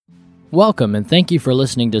Welcome, and thank you for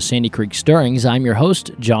listening to Sandy Creek Stirrings. I'm your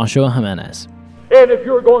host, Joshua Jimenez. And if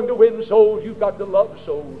you're going to win souls, you've got to love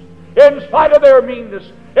souls. In spite of their meanness,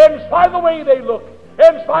 in spite of the way they look,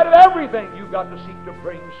 in spite of everything, you've got to seek to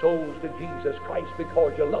bring souls to Jesus Christ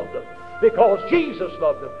because you love them, because Jesus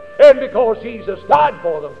loved them, and because Jesus died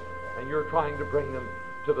for them, and you're trying to bring them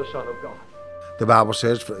to the Son of God. The Bible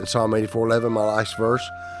says in Psalm 84:11, my last verse,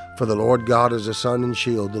 "For the Lord God is a sun and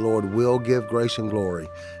shield. The Lord will give grace and glory.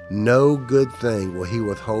 No good thing will he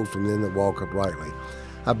withhold from them that walk uprightly."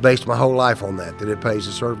 I've based my whole life on that it pays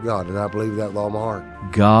to serve God, and I believe that with all my heart.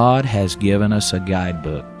 God has given us a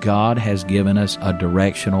guidebook. God has given us a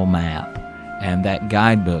directional map. And that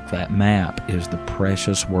guidebook, that map, is the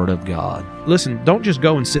precious Word of God. Listen, don't just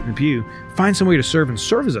go and sit in the pew. Find some way to serve and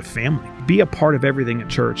serve as a family. Be a part of everything at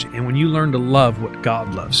church. And when you learn to love what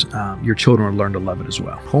God loves, your children will learn to love it as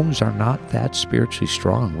well. Homes are not that spiritually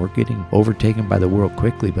strong. We're getting overtaken by the world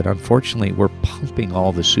quickly, but unfortunately, we're pumping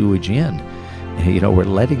all the sewage in. We're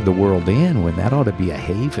letting the world in when that ought to be a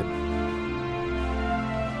haven.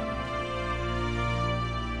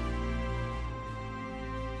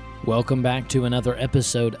 Welcome back to another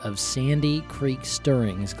episode of Sandy Creek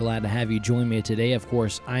Stirrings. Glad to have you join me today. Of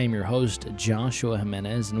course, I am your host, Joshua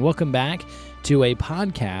Jimenez, and welcome back to a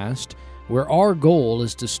podcast where our goal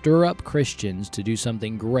is to stir up Christians to do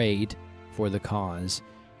something great for the cause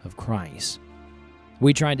of Christ.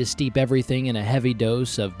 We try to steep everything in a heavy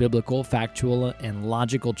dose of biblical, factual, and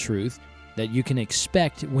logical truth that you can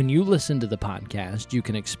expect when you listen to the podcast. You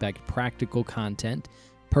can expect practical content,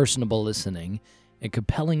 personable listening, and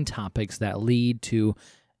compelling topics that lead to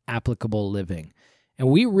applicable living. And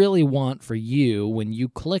we really want for you, when you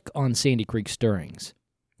click on Sandy Creek Stirrings,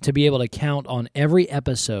 to be able to count on every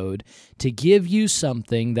episode to give you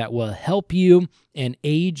something that will help you and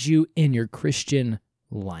aid you in your Christian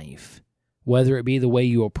life. Whether it be the way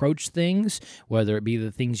you approach things, whether it be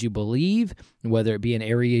the things you believe, whether it be an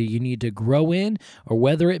area you need to grow in, or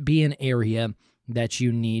whether it be an area that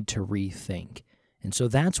you need to rethink. And so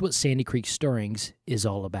that's what Sandy Creek Stirrings is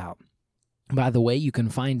all about. By the way, you can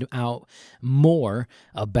find out more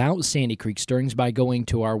about Sandy Creek Stirrings by going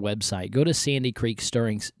to our website. Go to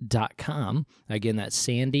sandycreekstirrings.com. Again, that's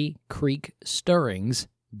sandycreekstirrings.com.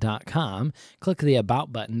 Click the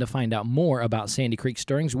About button to find out more about Sandy Creek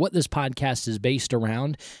Stirrings, what this podcast is based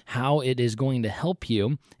around, how it is going to help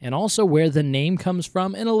you, and also where the name comes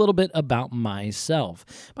from, and a little bit about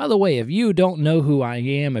myself. By the way, if you don't know who I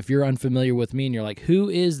am, if you're unfamiliar with me and you're like, who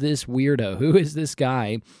is this weirdo? Who is this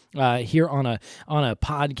guy here on a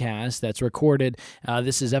podcast that's recorded?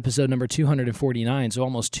 This is episode number 249, so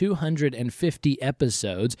almost 250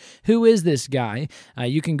 episodes. Who is this guy?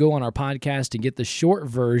 You can go on our podcast and get the short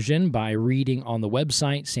version by reading on the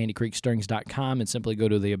website, sandycreekstirrings.com, and simply go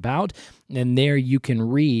to the About, and there you can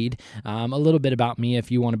read a little bit about me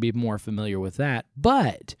if you want to be more familiar with that.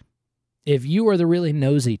 But if you are the really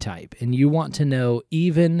nosy type and you want to know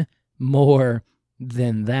even more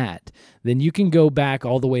than that, then you can go back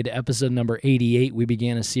all the way to episode number 88. We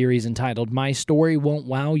began a series entitled My Story Won't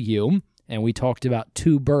Wow You, and we talked about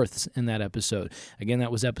two births in that episode. Again,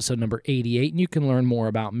 that was episode number 88, and you can learn more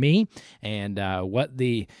about me and what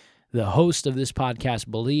the host of this podcast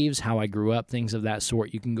believes, how I grew up, things of that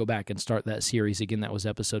sort. You can go back and start that series. Again, that was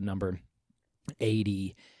episode number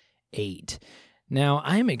 88. Now,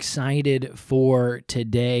 I'm excited for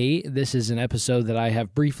today. This is an episode that I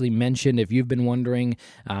have briefly mentioned. If you've been wondering,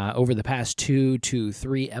 over the past 2 to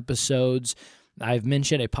 3 episodes, I've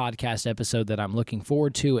mentioned a podcast episode that I'm looking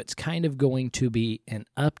forward to. It's kind of going to be an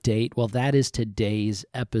update. Well, that is today's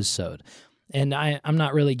episode. And I'm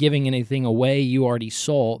not really giving anything away. You already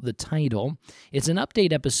saw the title. It's an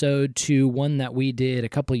update episode to one that we did a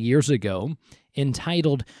couple of years ago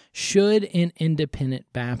entitled, Should an Independent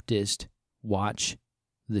Baptist Watch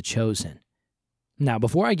The Chosen? Now,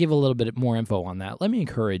 before I give a little bit more info on that, let me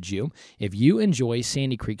encourage you, if you enjoy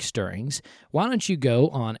Sandy Creek Stirrings, why don't you go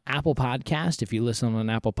on Apple Podcast, if you listen on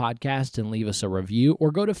Apple Podcast, and leave us a review,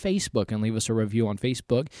 or go to Facebook and leave us a review on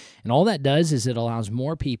Facebook. And all that does is it allows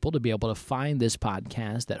more people to be able to find this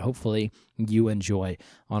podcast that hopefully you enjoy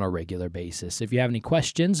on a regular basis. If you have any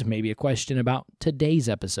questions, maybe a question about today's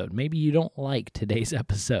episode, maybe you don't like today's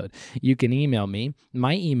episode, you can email me.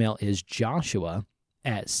 My email is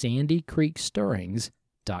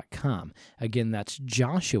joshua@sandycreekstirrings.com. Again, that's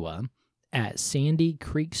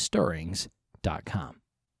joshua@sandycreekstirrings.com.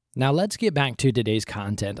 Now, let's get back to today's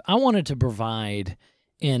content. I wanted to provide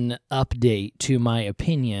an update to my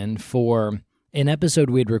opinion for an episode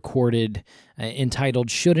we had recorded entitled,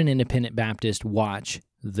 Should an Independent Baptist Watch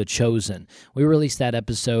The Chosen. We released that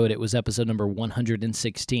episode. It was episode number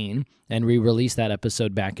 116, and we released that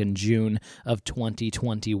episode back in June of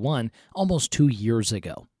 2021, almost 2 years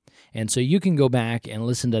ago. And so you can go back and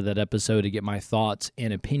listen to that episode to get my thoughts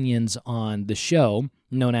and opinions on the show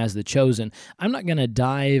known as The Chosen. I'm not going to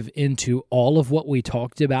dive into all of what we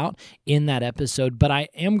talked about in that episode, but I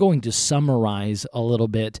am going to summarize a little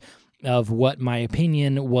bit of what my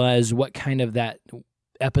opinion was, what kind of that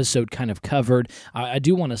episode kind of covered. I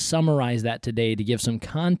do want to summarize that today to give some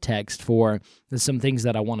context for some things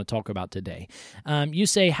that I want to talk about today. You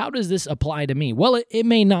say, how does this apply to me? Well, it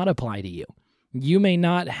may not apply to you. You may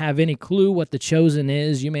not have any clue what The Chosen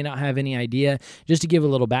is. You may not have any idea. Just to give a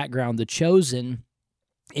little background, The Chosen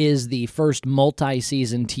is the first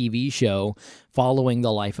multi-season TV show following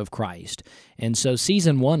the life of Christ. And so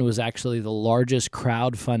season 1 was actually the largest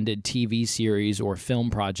crowd-funded TV series or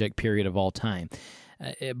film project period of all time.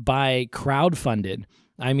 By crowd-funded,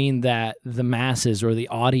 I mean that the masses or the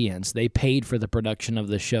audience, they paid for the production of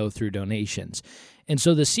the show through donations. And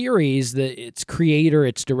so the series, its creator,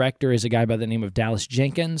 its director is a guy by the name of Dallas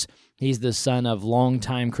Jenkins. He's the son of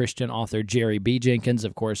longtime Christian author Jerry B. Jenkins.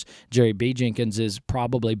 Of course, Jerry B. Jenkins is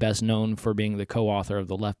probably best known for being the co-author of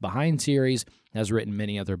the Left Behind series, has written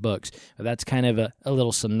many other books. But that's kind of a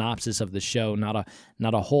little synopsis of the show, not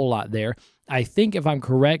a whole lot there. I think if I'm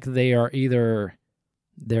correct,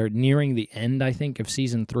 they're nearing the end, I think, of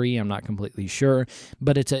season 3. I'm not completely sure,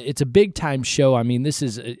 but it's a big-time show. I mean, this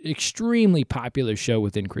is an extremely popular show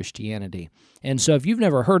within Christianity. And so if you've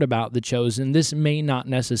never heard about The Chosen, this may not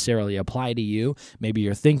necessarily apply to you. Maybe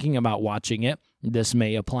you're thinking about watching it. This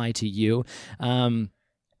may apply to you.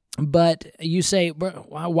 But you say,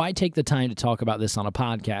 why take the time to talk about this on a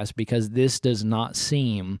podcast? Because this does not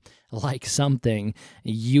seem like something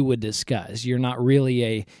you would discuss. You're not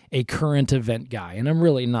really a current event guy, and I'm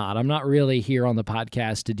really not. I'm not really here on the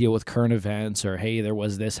podcast to deal with current events or, hey, there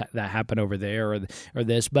was this that happened over there or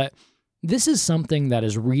this. But this is something that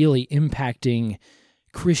is really impacting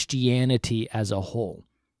Christianity as a whole.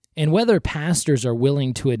 And whether pastors are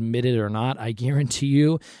willing to admit it or not, I guarantee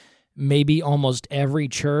you, maybe almost every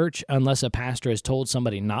church, unless a pastor has told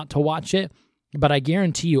somebody not to watch it, but I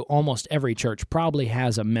guarantee you almost every church probably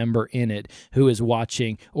has a member in it who is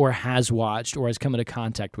watching or has watched or has come into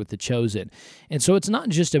contact with The Chosen. And so it's not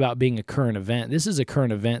just about being a current event. This is a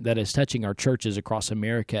current event that is touching our churches across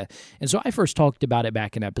America. And so I first talked about it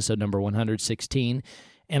back in episode number 116,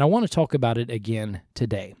 and I want to talk about it again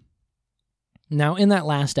today. Now, in that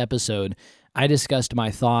last episode, I discussed my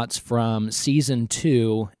thoughts from Season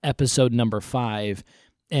 2, Episode number 5,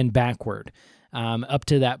 and backward. Up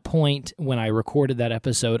to that point, when I recorded that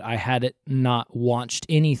episode, I had not watched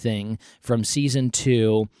anything from Season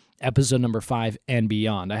 2, Episode number 5, and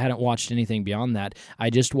beyond. I hadn't watched anything beyond that. I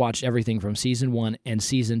just watched everything from Season 1 and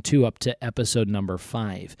Season 2 up to Episode number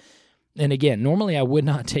 5. And again, normally I would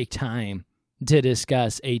not take time to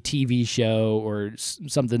discuss a TV show or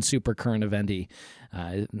something super current eventy,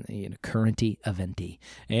 currenty eventy.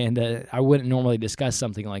 And I wouldn't normally discuss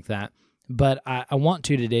something like that. But I want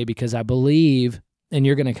to today because I believe, and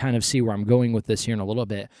you're going to kind of see where I'm going with this here in a little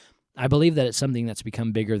bit, I believe that it's something that's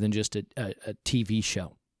become bigger than just a TV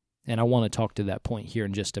show. And I want to talk to that point here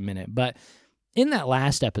in just a minute. But in that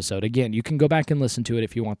last episode, again, you can go back and listen to it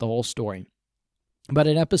if you want the whole story. But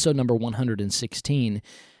in episode number 116,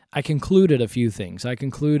 I concluded a few things. I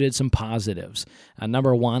concluded some positives.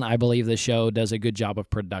 Number one, I believe the show does a good job of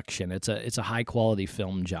production. It's a high-quality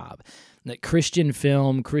film job. That Christian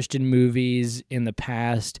film, Christian movies in the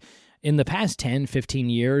past 10, 15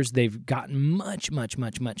 years, they've gotten much, much,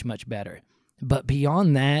 much, much, much better. But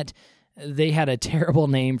beyond that, they had a terrible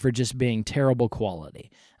name for just being terrible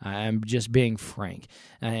quality. I'm just being frank.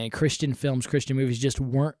 Christian films, Christian movies just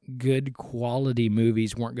weren't good quality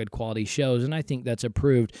movies, weren't good quality shows, and I think that's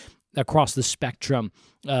approved across the spectrum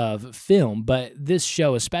of film. But this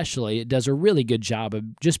show especially, it does a really good job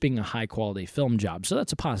of just being a high-quality film job, so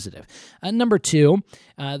that's a positive. Number two,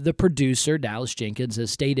 the producer, Dallas Jenkins,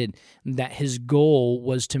 has stated that his goal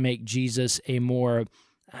was to make Jesus a more...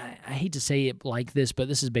 I hate to say it like this, but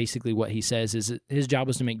this is basically what he says, is his job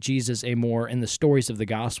was to make Jesus a more, in the stories of the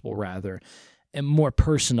gospel rather, a more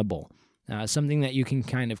personable, something that you can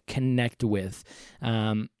kind of connect with.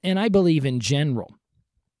 And I believe in general,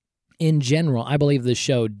 I believe the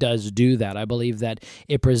show does do that. I believe that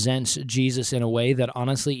it presents Jesus in a way that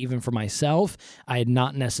honestly, even for myself, I had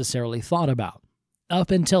not necessarily thought about.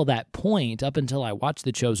 Up until that point, up until I watched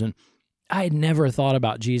The Chosen, I had never thought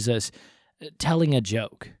about Jesus telling a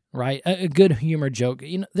joke, right? A good humor joke.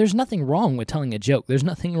 There's nothing wrong with telling a joke. There's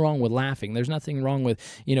nothing wrong with laughing. There's nothing wrong with,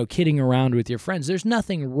 kidding around with your friends. There's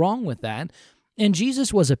nothing wrong with that. And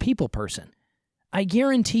Jesus was a people person. I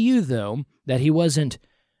guarantee you, though, that he wasn't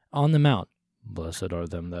on the mount. Blessed are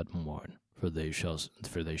them that mourn, for they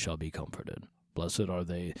shall be comforted. Blessed are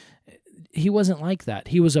they. He wasn't like that.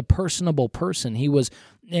 He was a personable person. He was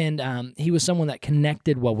someone that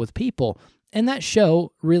connected well with people. And that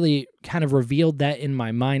show really kind of revealed that in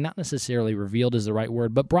my mind. Not necessarily revealed is the right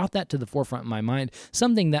word, but brought that to the forefront of my mind.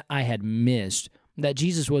 Something that I had missed, that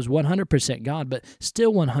Jesus was 100% God, but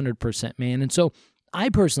still 100% man. And so I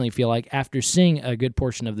personally feel like after seeing a good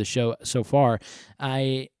portion of the show so far,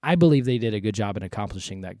 I believe they did a good job in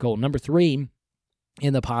accomplishing that goal. Number 3,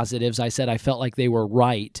 in the positives, I said I felt like they were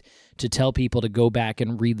right to tell people to go back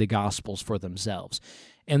and read the Gospels for themselves.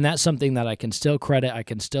 And that's something that I can still credit. I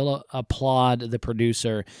can still applaud the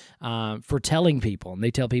producer for telling people. And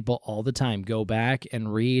they tell people all the time, go back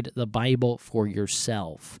and read the Bible for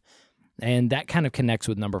yourself. And that kind of connects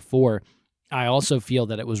with number 4. I also feel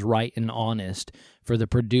that it was right and honest for the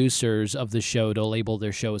producers of the show to label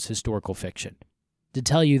their show as historical fiction, to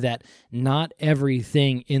tell you that not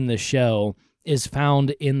everything in the show is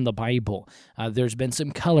found in the Bible. There's been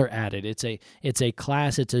some color added. It's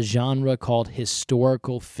a genre called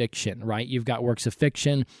historical fiction, right? You've got works of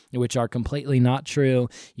fiction, which are completely not true.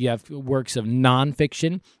 You have works of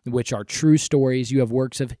nonfiction, which are true stories. You have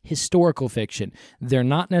works of historical fiction. They're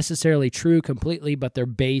not necessarily true completely, but they're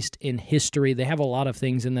based in history. They have a lot of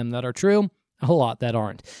things in them that are true, a lot that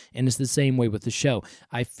aren't. And it's the same way with the show.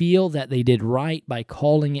 I feel that they did right by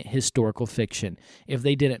calling it historical fiction. If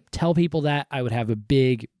they didn't tell people that, I would have a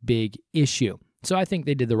big, big issue. So I think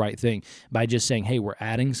they did the right thing by just saying, hey, we're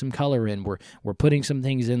adding some color in, we're putting some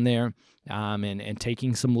things in there, and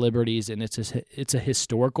taking some liberties, and it's a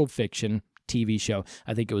historical fiction TV show.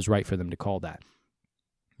 I think it was right for them to call that.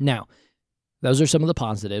 Now, those are some of the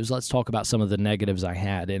positives. Let's talk about some of the negatives I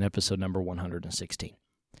had in episode number 116.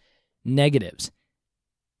 Negatives.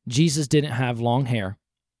 Jesus didn't have long hair,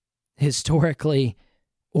 historically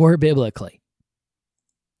or biblically.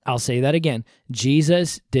 I'll say that again.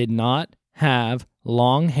 Jesus did not have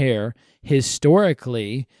long hair,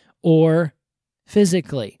 historically or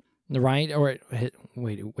physically, right? Or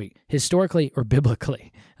wait, historically or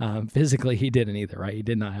biblically. Physically, he didn't either, right? He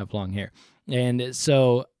did not have long hair. And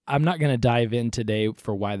so I'm not going to dive in today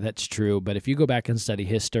for why that's true, but if you go back and study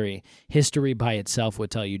history by itself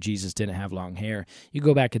would tell you Jesus didn't have long hair. You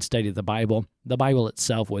go back and study the Bible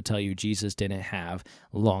itself would tell you Jesus didn't have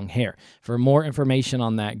long hair. For more information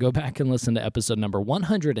on that, go back and listen to episode number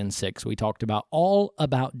 106. We talked all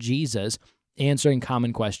about Jesus answering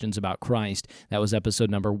common questions about Christ. That was episode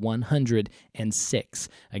number 106.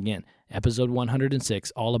 Again, episode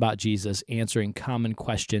 106, all about Jesus answering common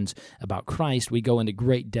questions about Christ. We go into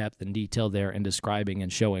great depth and detail there in describing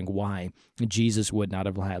and showing why Jesus would not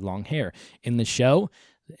have had long hair. In the show,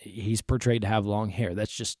 he's portrayed to have long hair.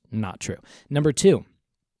 That's just not true. Number 2,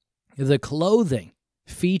 the clothing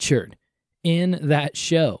featured in that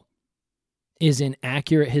show is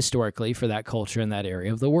inaccurate historically for that culture in that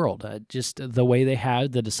area of the world. Just the way they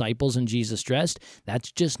had the disciples and Jesus dressed,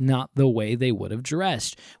 that's just not the way they would have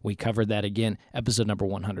dressed. We covered that again, episode number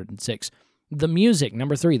 106. The music,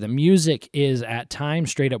 number 3, the music is at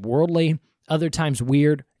times straight up worldly, other times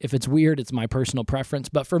weird. If it's weird, it's my personal preference,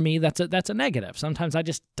 but for me, that's a negative. Sometimes I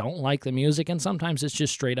just don't like the music, and sometimes it's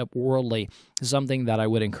just straight up worldly, something that I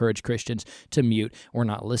would encourage Christians to mute or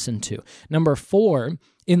not listen to. Number 4,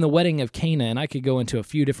 in the wedding of Cana, and I could go into a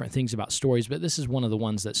few different things about stories, but this is one of the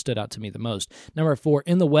ones that stood out to me the most. Number 4,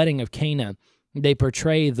 in the wedding of Cana, they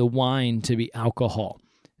portray the wine to be alcohol,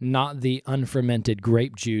 not the unfermented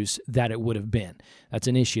grape juice that it would have been. That's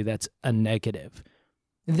an issue. That's a negative.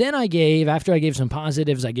 Then after I gave some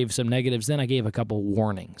positives, I gave some negatives, then I gave a couple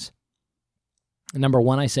warnings. Number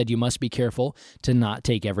 1, I said you must be careful to not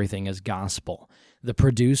take everything as gospel. The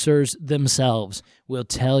producers themselves will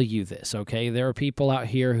tell you this, okay? There are people out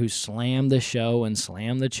here who slam the show and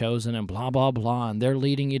slam the chosen and blah, blah, blah, and they're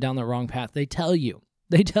leading you down the wrong path. They tell you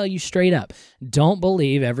straight up, don't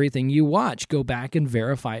believe everything you watch. Go back and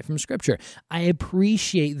verify it from Scripture. I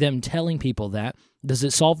appreciate them telling people that. Does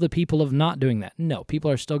it solve the people of not doing that? No.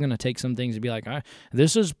 People are still going to take some things and be like,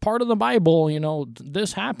 this is part of the Bible,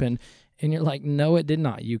 this happened. And you're like, no, it did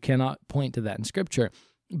not. You cannot point to that in Scripture.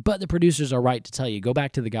 But the producers are right to tell you, go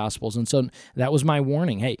back to the Gospels. And so that was my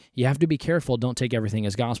warning. Hey, you have to be careful. Don't take everything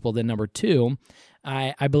as gospel. Then number 2,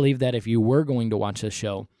 I believe that if you were going to watch this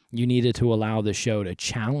show, you needed to allow the show to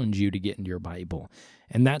challenge you to get into your Bible.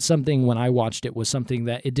 And that's something, when I watched it, was something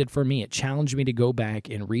that it did for me. It challenged me to go back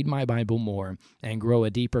and read my Bible more and grow a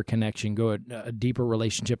deeper connection, grow a deeper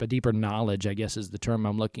relationship, a deeper knowledge, I guess is the term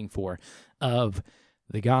I'm looking for, of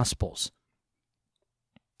the Gospels.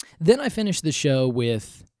 Then I finished the show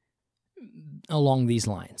with along these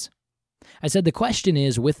lines. I said the question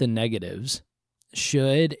is, with the negatives,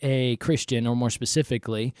 should a Christian, or more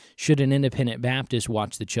specifically, should an independent Baptist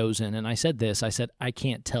watch The Chosen? And I said this, I said, I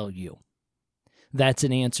can't tell you. That's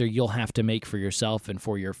an answer you'll have to make for yourself and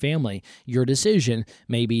for your family. Your decision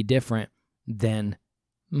may be different than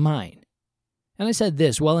mine. And I said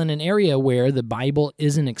this, well, in an area where the Bible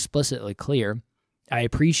isn't explicitly clear, I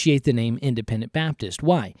appreciate the name Independent Baptist.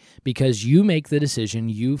 Why? Because you make the decision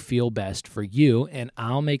you feel best for you, and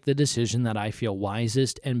I'll make the decision that I feel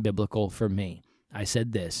wisest and biblical for me. I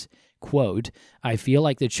said this, quote, I feel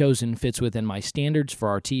like The Chosen fits within my standards for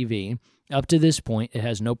our TV. Up to this point, it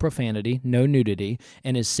has no profanity, no nudity,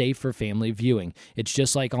 and is safe for family viewing. It's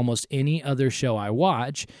just like almost any other show I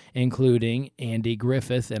watch, including Andy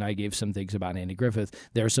Griffith, and I gave some things about Andy Griffith.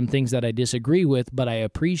 There are some things that I disagree with, but I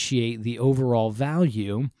appreciate the overall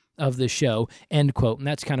value of the show, end quote. And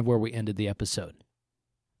that's kind of where we ended the episode.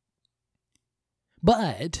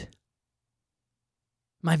 But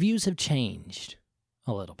my views have changed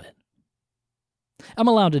a little bit. I'm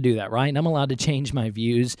allowed to do that, right? And I'm allowed to change my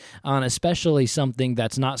views on especially something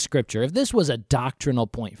that's not Scripture. If this was a doctrinal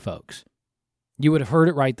point, folks, you would have heard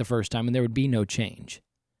it right the first time and there would be no change.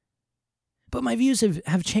 But my views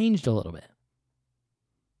have changed a little bit.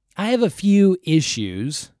 I have a few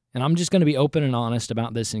issues, and I'm just going to be open and honest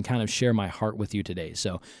about this and kind of share my heart with you today.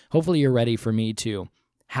 So hopefully you're ready for me to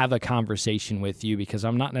have a conversation with you, because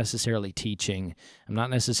I'm not necessarily teaching. I'm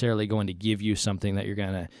not necessarily going to give you something that you're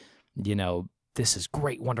going to, this is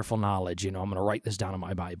great, wonderful knowledge. I'm going to write this down in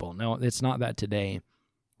my Bible. No, it's not that today,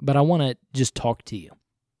 but I want to just talk to you.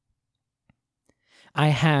 I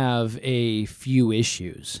have a few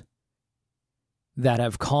issues that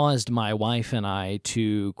have caused my wife and I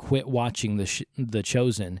to quit watching The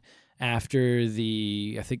Chosen after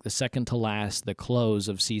I think the second to last, the close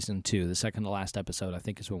of season 2, the second to last episode, I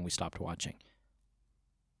think is when we stopped watching.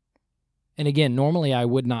 And again, normally I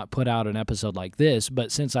would not put out an episode like this,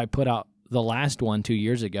 but since I put out the last one 2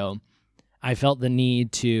 years ago, I felt the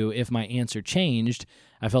need to, if my answer changed,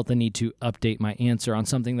 I felt the need to update my answer on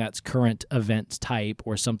something that's current events type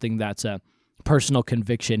or something that's a personal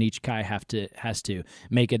conviction. Each guy has to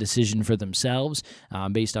make a decision for themselves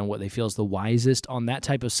based on what they feel is the wisest. On that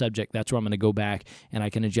type of subject, that's where I'm going to go back and I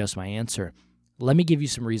can adjust my answer. Let me give you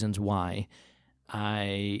some reasons why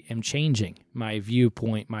I am changing my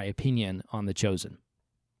viewpoint, my opinion on The Chosen.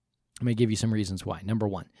 Let me give you some reasons why. Number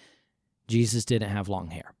one, Jesus didn't have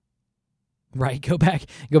long hair. Right? Go back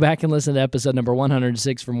and listen to episode number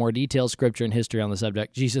 106 for more detailed scripture and history on the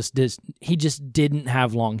subject. He just didn't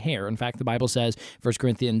have long hair. In fact, the Bible says, 1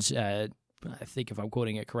 Corinthians, I think if I'm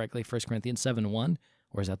quoting it correctly, 1 Corinthians 7:1,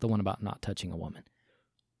 or is that the one about not touching a woman?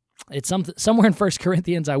 It's somewhere in 1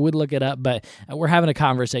 Corinthians. I would look it up, but we're having a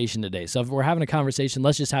conversation today. So if we're having a conversation,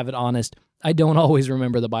 let's just have it honest. I don't always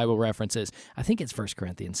remember the Bible references. I think it's 1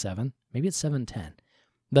 Corinthians 7. Maybe it's 7:10.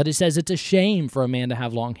 But it says it's a shame for a man to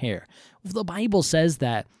have long hair. If the Bible says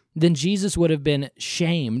that, then Jesus would have been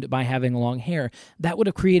shamed by having long hair. That would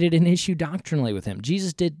have created an issue doctrinally with him.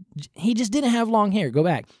 He just didn't have long hair. Go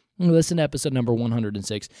back and listen to episode number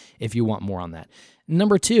 106 if you want more on that.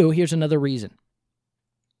 Number two, here's another reason.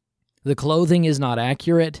 The clothing is not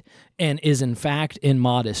accurate and is in fact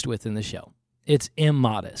immodest within the show. It's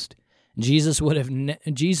immodest. Jesus would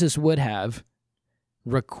have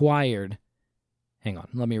required, hang on,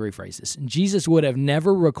 let me rephrase this. Jesus would have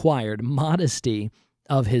never required modesty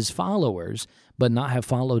of his followers, but not have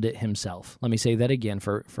followed it himself. Let me say that again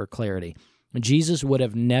for clarity. Jesus would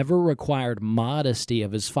have never required modesty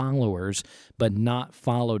of his followers, but not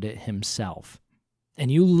followed it himself.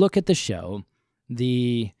 And you look at the show,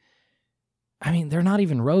 they're not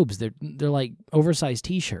even robes. They're like oversized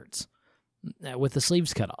T-shirts with the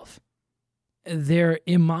sleeves cut off. They're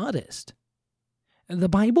immodest. The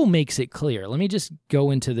Bible makes it clear. Let me just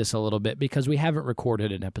go into this a little bit because we haven't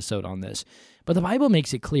recorded an episode on this. But the Bible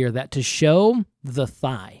makes it clear that to show the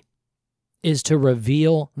thigh is to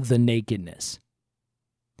reveal the nakedness.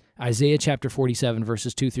 Isaiah chapter 47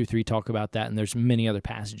 verses 2-3 talk about that, and there's many other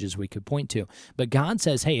passages we could point to. But God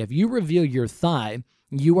says, hey, if you reveal your thigh,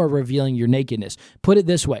 you are revealing your nakedness. Put it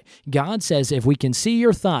this way. God says, if we can see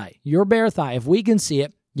your thigh, your bare thigh, if we can see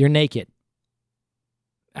it, you're naked.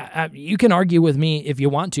 You can argue with me if you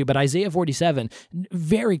want to, but Isaiah 47,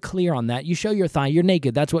 very clear on that. You show your thigh, you're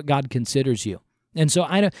naked. That's what God considers you. And so,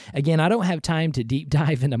 I don't have time to deep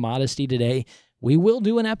dive into modesty today. We will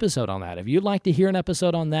do an episode on that. If you'd like to hear an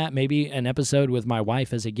episode on that, maybe an episode with my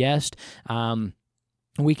wife as a guest,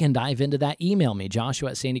 we can dive into that. Email me,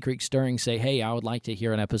 Joshua at Sandy Creek Stirring. Say, hey, I would like to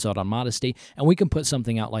hear an episode on modesty, and we can put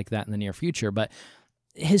something out like that in the near future. But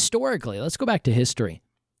historically, let's go back to history.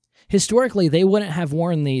 Historically, they wouldn't have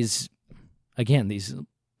worn these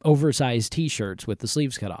oversized T-shirts with the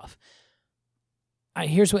sleeves cut off.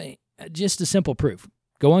 Here's just a simple proof.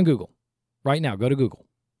 Go on Google. Right now, go to Google.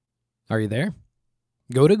 Are you there?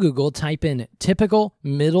 Go to Google, type in typical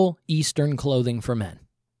Middle Eastern clothing for men.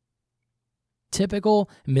 Typical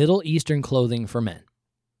Middle Eastern clothing for men.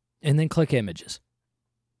 And then click images.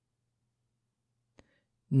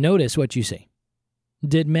 Notice what you see.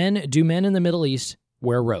 Do men in the Middle East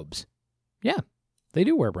wear robes? Yeah, they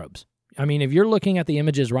do wear robes. I mean, if you're looking at the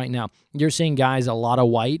images right now, you're seeing guys, a lot of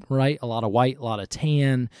white, right? A lot of white, a lot of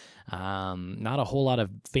tan, not a whole lot of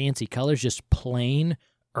fancy colors, just plain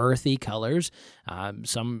earthy colors,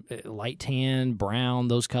 some light tan, brown,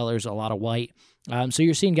 those colors, a lot of white. So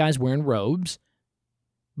you're seeing guys wearing robes,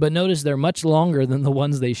 but notice they're much longer than the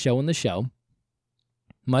ones they show in the show,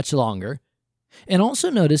 much longer. And also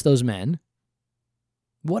notice those men,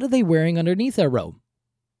 what are they wearing underneath their robe?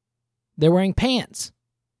 They're wearing pants.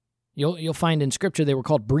 You'll find in Scripture they were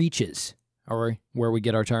called breeches, or where we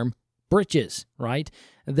get our term, breeches, right?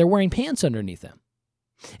 They're wearing pants underneath them.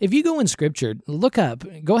 If you go in Scripture,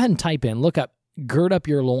 go ahead and type in, look up, gird up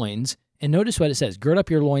your loins, and notice what it says, gird up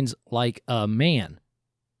your loins like a man.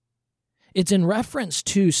 It's in reference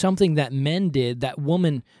to something that men did that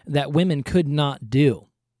women could not do.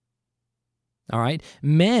 All right?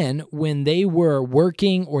 Men, when they were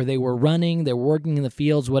working or they were running, they were working in the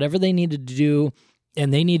fields, whatever they needed to do,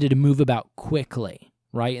 and they needed to move about quickly,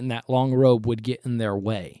 right? And that long robe would get in their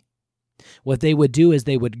way. What they would do is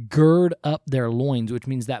they would gird up their loins, which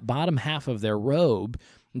means that bottom half of their robe,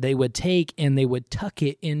 they would take and they would tuck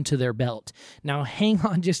it into their belt. Now, hang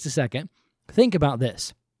on just a second. Think about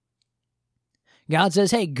this. God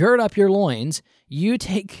says, hey, gird up your loins. You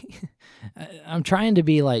take, I'm trying to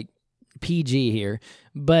be like PG here,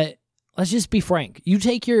 but let's just be frank. You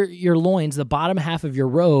take your loins, the bottom half of your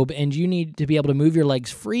robe, and you need to be able to move your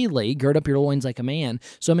legs freely, gird up your loins like a man.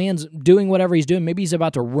 So a man's doing whatever he's doing. Maybe he's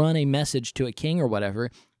about to run a message to a king or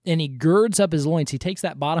whatever, and he girds up his loins. He takes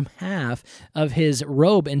that bottom half of his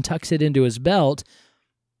robe and tucks it into his belt.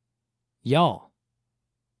 Y'all,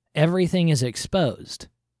 everything is exposed.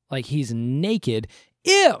 Like he's naked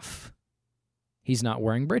if he's not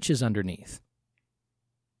wearing breeches underneath.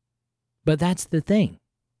 But that's the thing.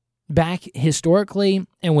 Back historically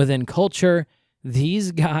and within culture,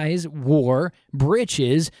 these guys wore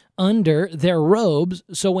breeches under their robes,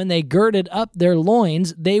 so when they girded up their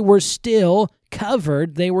loins, they were still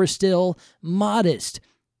covered, they were still modest.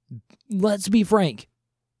 Let's be frank.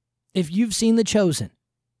 If you've seen The Chosen,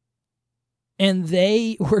 and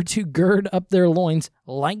they were to gird up their loins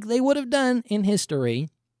like they would have done in history,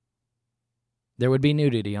 there would be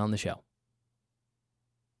nudity on the show.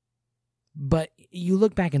 But you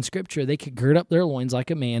look back in Scripture, they could gird up their loins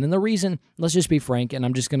like a man. And the reason, let's just be frank, and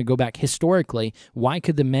I'm just going to go back historically, why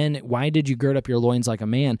did you gird up your loins like a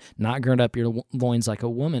man, not gird up your loins like a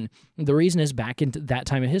woman? The reason is back in that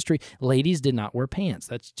time of history, ladies did not wear pants.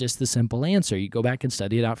 That's just the simple answer. You go back and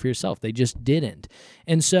study it out for yourself. They just didn't.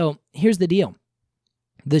 And so here's the deal.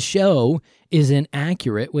 The show is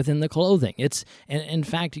inaccurate within the clothing. It's, and in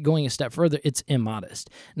fact, going a step further, it's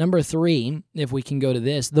immodest. Number 3, if we can go to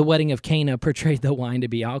this, the wedding of Cana portrayed the wine to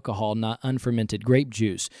be alcohol, not unfermented grape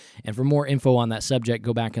juice. And for more info on that subject,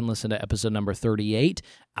 go back and listen to episode number 38,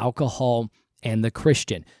 Alcohol and the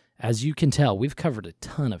Christian. As you can tell, we've covered a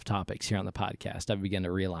ton of topics here on the podcast, I've begun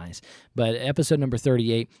to realize. But episode number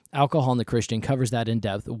 38, Alcohol and the Christian, covers that in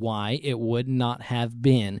depth, why it would not have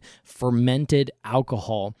been fermented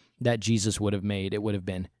alcohol that Jesus would have made. It would have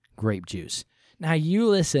been grape juice. Now, you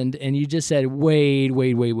listened and you just said, wait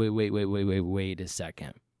a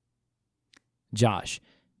second. Josh,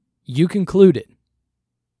 you concluded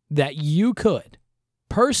that you could,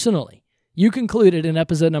 personally, you concluded in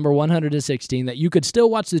episode number 116 that you could still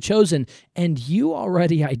watch The Chosen, and you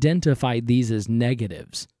already identified these as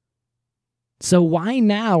negatives. So why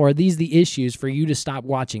now are these the issues for you to stop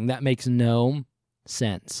watching? That makes no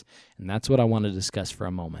sense. And that's what I want to discuss for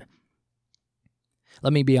a moment.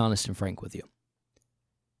 Let me be honest and frank with you.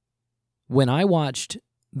 When I watched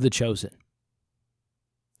The Chosen,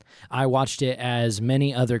 I watched it as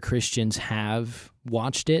many other Christians have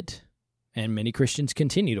watched it, and many Christians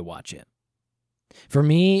continue to watch it. For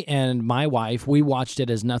me and my wife, we watched it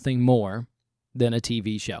as nothing more than a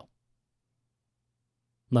TV show.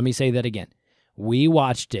 Let me say that again. We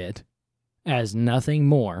watched it as nothing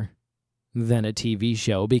more than a TV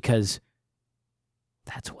show because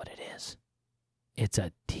that's what it is. It's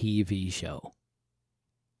a TV show.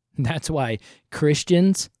 That's why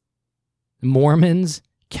Christians, Mormons,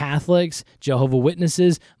 Catholics, Jehovah's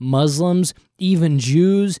Witnesses, Muslims, even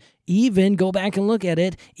Jews, even, go back and look at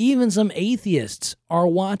it, even some atheists are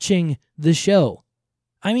watching the show.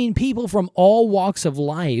 I mean, people from all walks of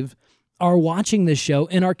life are watching the show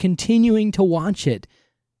and are continuing to watch it.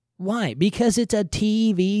 Why? Because it's a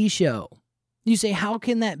TV show. You say, how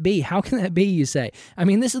can that be? How can that be, you say? I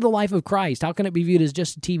mean, this is the life of Christ. How can it be viewed as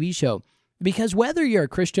just a TV show? Because whether you're a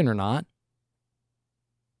Christian or not,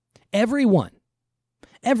 everyone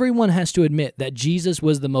has to admit that Jesus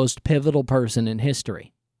was the most pivotal person in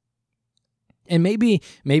history. And maybe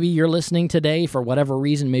you're listening today for whatever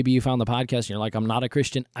reason. Maybe you found the podcast and you're like, I'm not a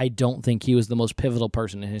Christian. I don't think he was the most pivotal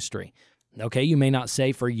person in history. Okay, you may not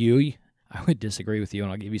say for you. I would disagree with you,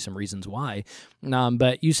 and I'll give you some reasons why.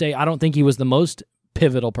 But you say, I don't think he was the most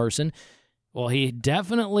pivotal person. Well, he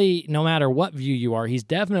definitely, no matter what view you are, he's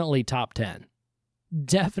definitely top 10.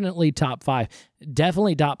 Definitely top 5.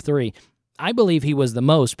 Definitely top 3. I believe he was the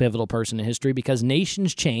most pivotal person in history because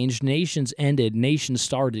nations changed, nations ended, nations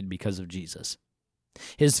started because of Jesus.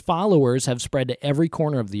 His followers have spread to every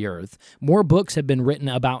corner of the earth. More books have been written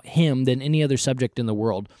about him than any other subject in the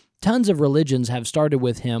world. Tons of religions have started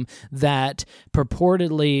with him that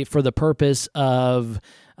purportedly for the purpose of,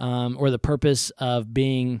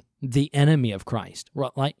 being the enemy of Christ.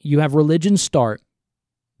 Like you have religions start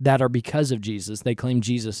that are because of Jesus. They claim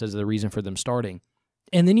Jesus as the reason for them starting.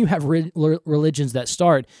 And then you have religions that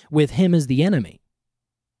start with him as the enemy.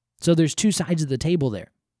 So there's two sides of the table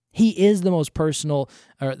there. He is the most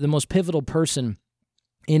pivotal person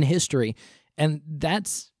in history, and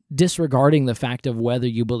that's disregarding the fact of whether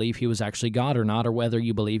you believe he was actually God or not, or whether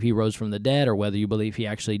you believe he rose from the dead, or whether you believe he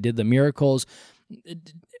actually did the miracles.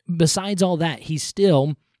 Besides all that, he's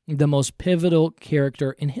still the most pivotal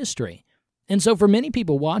character in history. And so for many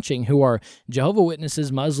people watching who are Jehovah's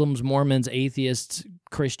Witnesses, Muslims, Mormons, atheists,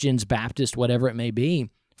 Christians, Baptists, whatever it may be,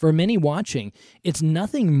 for many watching, it's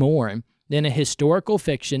nothing more than a historical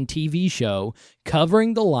fiction TV show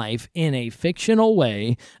covering the life in a fictional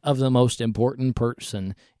way of the most important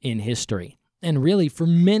person in history. And really, for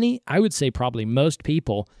many, I would say probably most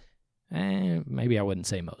people, maybe I wouldn't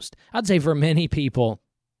say most. I'd say for many people,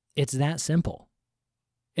 it's that simple.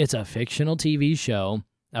 It's a fictional TV show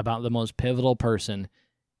about the most pivotal person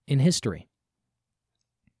in history.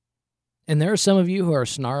 And there are some of you who are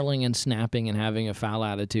snarling and snapping and having a foul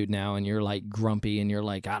attitude now, and you're like grumpy, and you're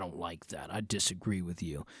like, I don't like that. I disagree with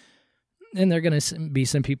you. And there are going to be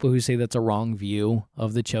some people who say that's a wrong view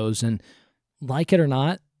of The Chosen. Like it or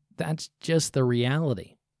not, that's just the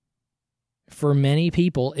reality. For many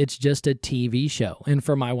people, it's just a TV show. And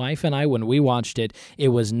for my wife and I, when we watched it, it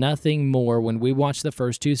was nothing more. When we watched the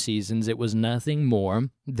first 2 seasons, it was nothing more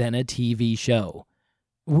than a TV show.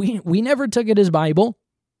 We never took it as Bible.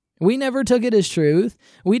 We never took it as truth.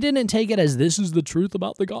 We didn't take it as this is the truth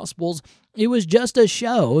about the Gospels. It was just a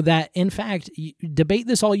show that, in fact, debate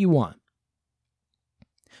this all you want.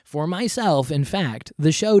 For myself, in fact,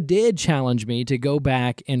 the show did challenge me to go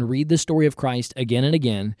back and read the story of Christ again and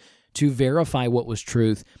again to verify what was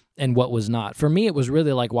truth and what was not. For me, it was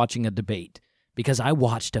really like watching a debate because I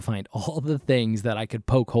watched to find all the things that I could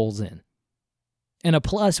poke holes in. And a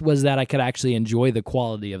plus was that I could actually enjoy the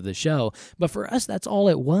quality of the show. But for us, that's all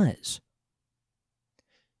it was.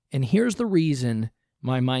 And here's the reason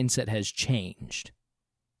my mindset has changed.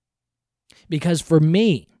 Because for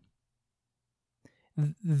me,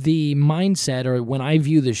 the mindset, or when I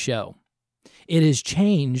view the show, it has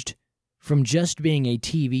changed from just being a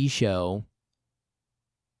TV show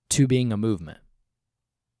to being a movement.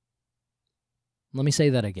 Let me say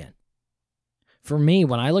that again. For me,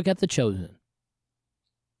 when I look at The Chosen,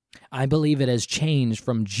 I believe it has changed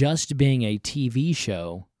from just being a TV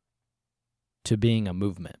show to being a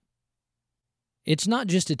movement. It's not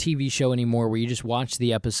just a TV show anymore where you just watch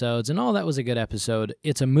the episodes and, oh, that was a good episode.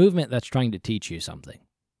 It's a movement that's trying to teach you something.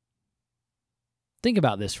 Think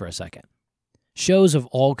about this for a second. Shows of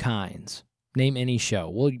all kinds. Name any show.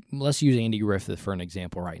 Well, let's use Andy Griffith for an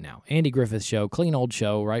example right now. Andy Griffith show, clean old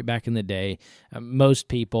show, right back in the day. Most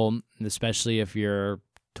people, especially if you're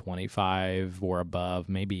 25 or above,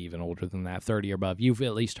 maybe even older than that, 30 or above, you've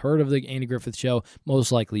at least heard of the Andy Griffith show.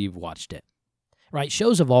 Most likely you've watched it. Right?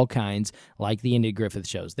 Shows of all kinds, like the Andy Griffith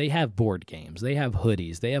shows, they have board games, they have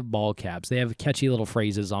hoodies, they have ball caps, they have catchy little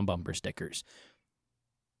phrases on bumper stickers.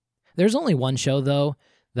 There's only one show, though,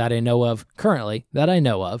 that I know of, currently, that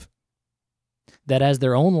has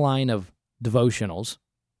their own line of devotionals,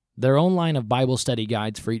 their own line of Bible study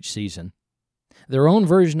guides for each season, their own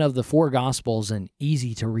version of the 4 Gospels in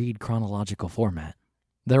easy-to-read chronological format.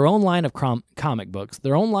 their own line of comic books,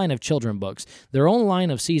 their own line of children books, their own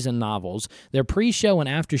line of season novels, their pre-show and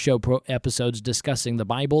after-show episodes discussing the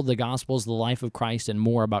Bible, the Gospels, the life of Christ, and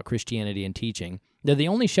more about Christianity and teaching. They're the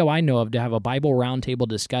only show I know of to have a Bible roundtable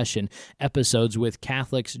discussion episodes with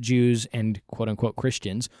Catholics, Jews, and quote-unquote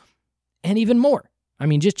Christians, and even more. I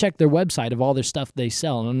mean, just check their website of all their stuff they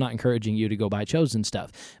sell, and I'm not encouraging you to go buy Chosen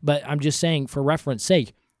stuff, but I'm just saying, for reference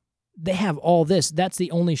sake, they have all this. That's the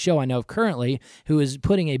only show I know of currently who is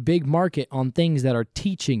putting a big market on things that are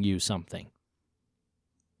teaching you something.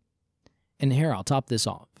 And here, I'll top this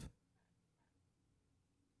off.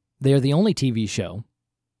 They're the only TV show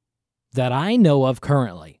that I know of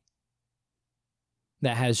currently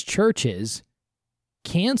that has churches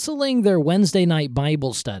canceling their Wednesday night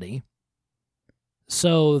Bible study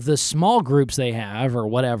so the small groups they have or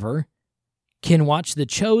whatever can watch The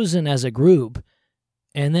Chosen as a group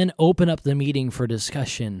and then open up the meeting for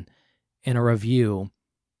discussion and a review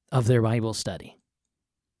of their Bible study.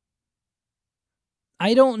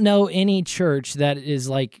 I don't know any church that is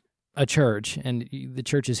like a church, and the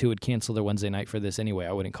churches who would cancel their Wednesday night for this anyway,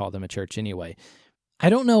 I wouldn't call them a church anyway. I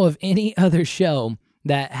don't know of any other show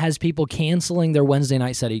that has people canceling their Wednesday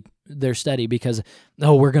night study because,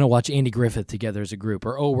 oh, we're going to watch Andy Griffith together as a group,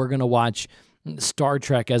 or, oh, we're going to watch Star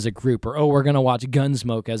Trek as a group, or, oh, we're going to watch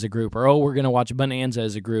Gunsmoke as a group, or, oh, we're going to watch Bonanza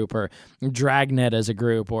as a group, or Dragnet as a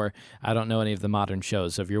group, or I don't know any of the modern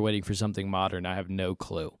shows, so if you're waiting for something modern, I have no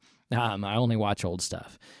clue. I only watch old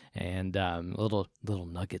stuff and little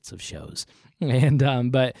nuggets of shows. And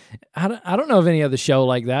but I don't know of any other show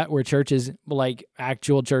like that where churches, like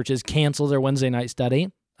actual churches, cancel their Wednesday night study.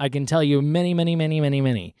 I can tell you many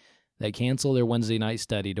that cancel their Wednesday night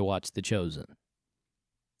study to watch The Chosen.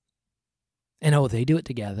 And oh, they do it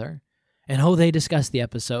together. And oh, they discuss the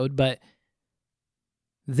episode. But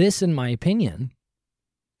this, in my opinion,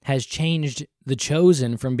 has changed The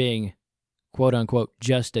Chosen from being, quote unquote,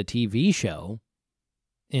 just a TV show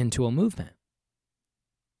into a movement.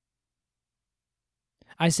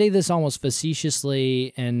 I say this almost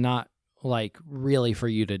facetiously and not like really for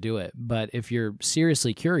you to do it, but if you're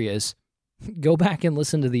seriously curious, go back and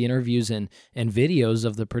listen to the interviews and videos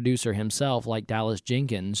of the producer himself, like Dallas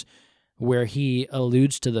Jenkins, where he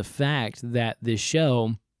alludes to the fact that this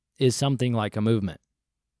show is something like a movement.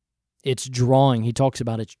 It's drawing, he talks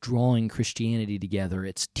about it's drawing Christianity together,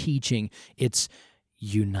 it's teaching, it's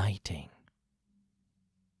uniting.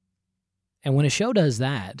 And when a show does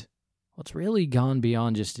that, well, it's really gone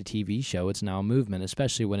beyond just a TV show. It's now a movement,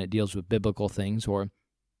 especially when it deals with biblical things or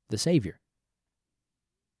the Savior.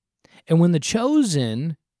 And when The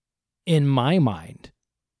Chosen, in my mind,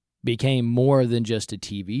 became more than just a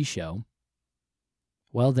TV show,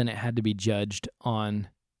 well, then it had to be judged on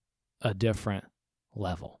a different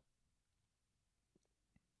level.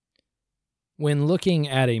 When looking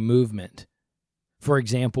at a movement, for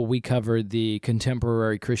example, we covered the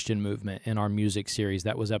contemporary Christian movement in our music series.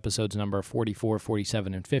 That was episodes number 44,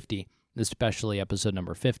 47, and 50, especially episode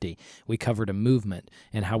number 50. We covered a movement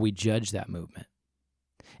and how we judge that movement.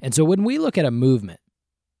 And so when we look at a movement,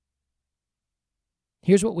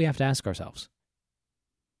 here's what we have to ask ourselves.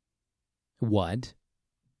 What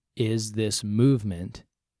is this movement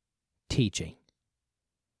teaching?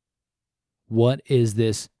 What is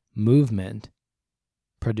this movement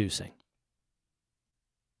producing?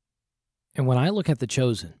 And when I look at The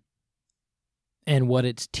Chosen and what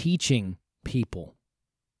it's teaching people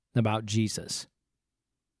about Jesus,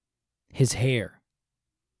 his hair,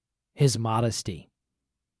 his modesty,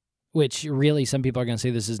 which really some people are going to say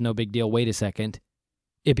this is no big deal. Wait a second.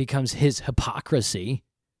 It becomes his hypocrisy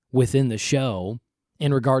within the show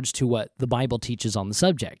in regards to what the Bible teaches on the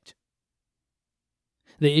subject.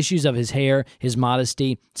 The issues of his hair, his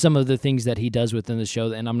modesty, some of the things that he does within the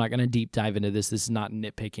show, and I'm not going to deep dive into this. This is not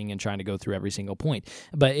nitpicking and trying to go through every single point.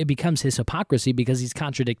 But it becomes his hypocrisy because he's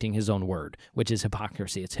contradicting his own word, which is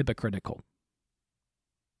hypocrisy. It's hypocritical.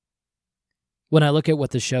 When I look at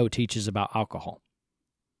what the show teaches about alcohol,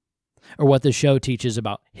 or what the show teaches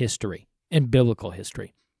about history and biblical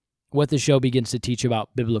history, what the show begins to teach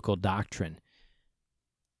about biblical doctrine,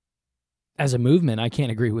 as a movement, I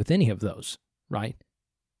can't agree with any of those, right?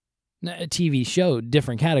 A TV show,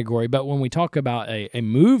 different category, but when we talk about a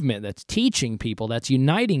movement that's teaching people, that's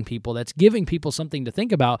uniting people, that's giving people something to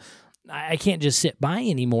think about, I can't just sit by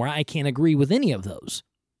anymore. I can't agree with any of those.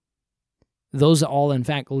 Those all, in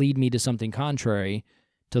fact, lead me to something contrary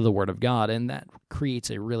to the Word of God, and that creates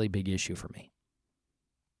a really big issue for me.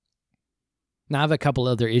 Now, I have a couple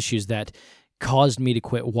other issues that caused me to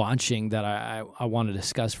quit watching that I want to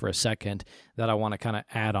discuss for a second, that I want to kind of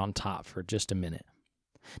add on top for just a minute.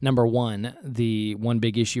 Number one, the one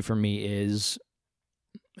big issue for me is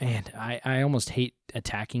man, I almost hate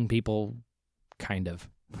attacking people, kind of.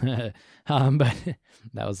 But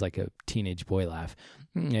that was like a teenage boy laugh.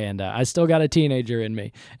 And I still got a teenager in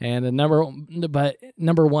me. And number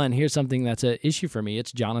one, here's something that's an issue for me.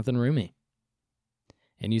 It's Jonathan Roumie.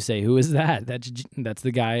 And you say, who is that? That's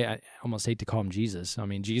the guy. I almost hate to call him Jesus. I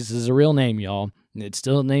mean, Jesus is a real name, y'all. It's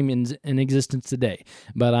still a name in existence today.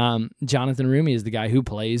 But Jonathan Roumie is the guy who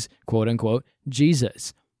plays, quote unquote,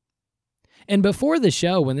 Jesus. And before the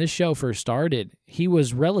show, when this show first started, he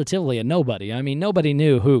was relatively a nobody. I mean, nobody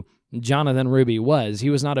knew who Jonathan Roumie was. He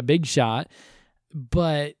was not a big shot.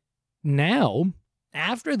 But now,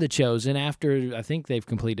 after The Chosen, after I think they've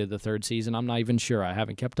completed the 3rd season, I'm not even sure. I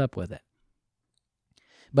haven't kept up with it.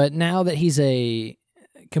 But now that he's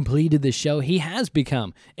completed the show, he has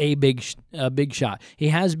become a big shot. He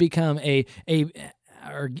has become he's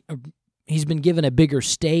been given a bigger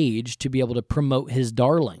stage to be able to promote his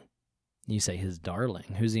darling. You say, his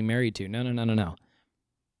darling? Who's he married to? No.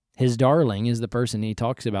 His darling is the person he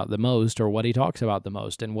talks about the most, or what he talks about the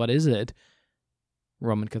most. And what is it?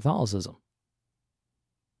 Roman Catholicism.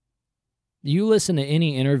 You listen to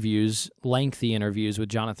any interviews, lengthy interviews with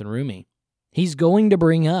Jonathan Roumie, he's going to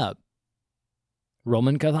bring up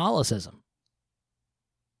Roman Catholicism.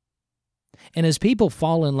 And as people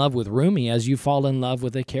fall in love with Roumie, as you fall in love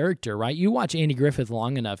with a character, right? You watch Andy Griffith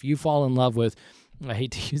long enough, you fall in love with, I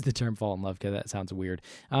hate to use the term fall in love because that sounds weird,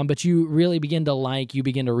 but you really begin to you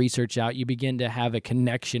begin to research out, you begin to have a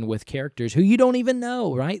connection with characters who you don't even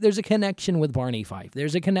know, right? There's a connection with Barney Fife.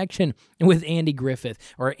 There's a connection with Andy Griffith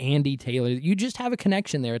or Andy Taylor. You just have a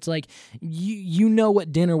connection there. It's like you know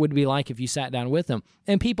what dinner would be like if you sat down with them.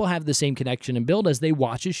 And people have the same connection and build as they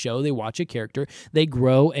watch a show, they watch a character, they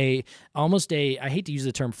grow almost I hate to use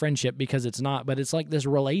the term friendship because it's not, but it's like this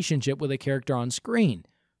relationship with a character on screen.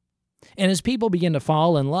 And as people begin to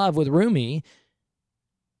fall in love with Roumie,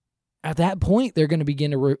 at that point, they're going to begin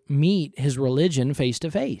to meet his religion face to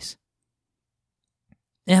face.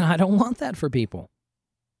 And I don't want that for people.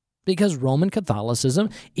 Because Roman Catholicism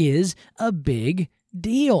is a big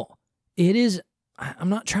deal. It is, I'm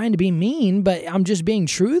not trying to be mean, but I'm just being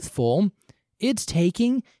truthful. It's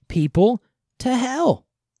taking people to hell.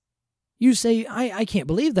 You say, I can't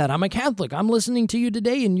believe that. I'm a Catholic. I'm listening to you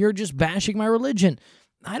today and you're just bashing my religion.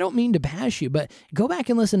 I don't mean to bash you, but go back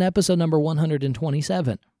and listen to episode number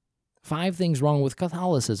 127. 5 things wrong with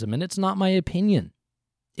Catholicism, and it's not my opinion.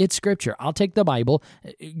 It's Scripture. I'll take the Bible.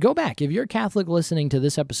 Go back. If you're a Catholic listening to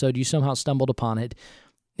this episode, you somehow stumbled upon it,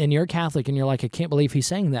 and you're a Catholic, and you're like, I can't believe he's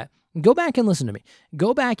saying that. Go back and listen to me.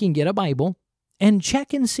 Go back and get a Bible and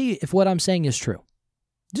check and see if what I'm saying is true.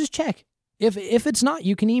 Just check. If it's not,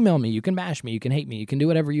 you can email me, you can bash me, you can hate me, you can do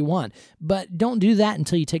whatever you want. But don't do that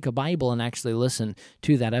until you take a Bible and actually listen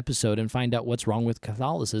to that episode and find out what's wrong with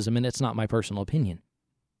Catholicism, and it's not my personal opinion.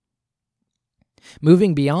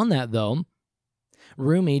 Moving beyond that, though,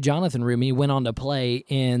 Jonathan Roumie, went on to play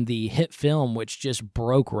in the hit film, which just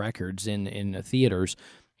broke records in theaters.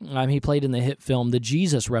 He played in the hit film The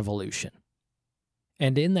Jesus Revolution.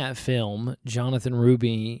 And in that film, Jonathan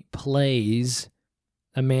Roumie plays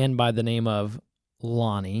a man by the name of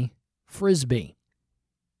Lonnie Frisbee,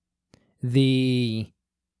 the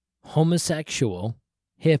homosexual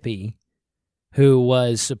hippie who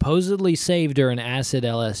was supposedly saved during an acid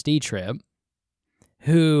LSD trip,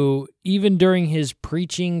 who even during his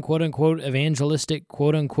preaching, quote-unquote, evangelistic,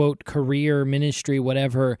 quote-unquote, career, ministry,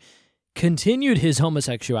 whatever, continued his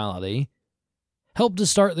homosexuality, helped to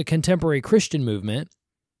start the contemporary Christian movement,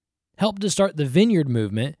 helped to start the Vineyard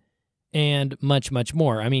movement, and much, much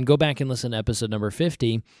more. I mean, go back and listen to episode number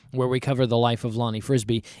 50, where we cover the life of Lonnie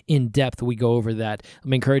Frisbee. In depth, we go over that. Let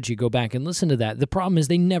me encourage you to go back and listen to that. The problem is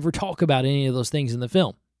they never talk about any of those things in the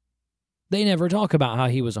film. They never talk about how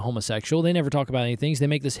he was a homosexual. They never talk about any things. They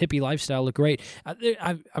make this hippie lifestyle look great.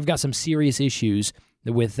 I've got some serious issues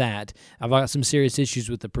with that. I've got some serious issues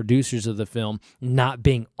with the producers of the film not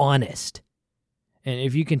being honest. And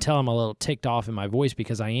if you can tell, I'm a little ticked off in my voice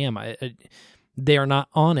because I am. They are not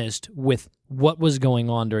honest with what was going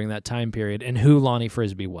on during that time period and who Lonnie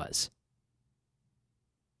Frisbee was.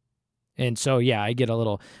 And so, yeah, I get a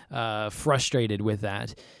little frustrated with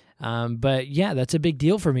that. But, yeah, that's a big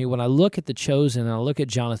deal for me. When I look at The Chosen and I look at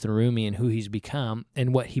Jonathan Roumie and who he's become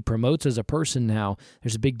and what he promotes as a person now,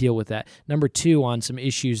 there's a big deal with that. Number 2, on some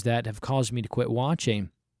issues that have caused me to quit watching.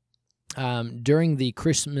 During the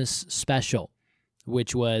Christmas special,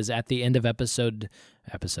 which was at the end of at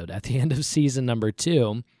the end of season number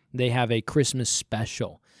 2, they have a Christmas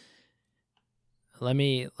special. Let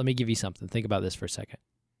me give you something. Think about this for a second.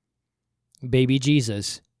 Baby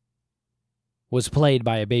Jesus was played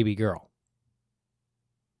by a baby girl.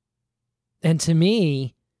 And to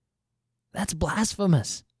me, That's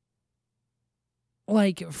blasphemous.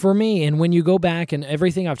 Like, for me, and when you go back and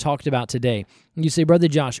everything I've talked about today, you say, Brother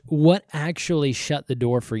Josh, what actually shut the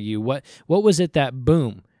door for you? What was it that,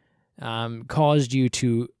 boom, caused you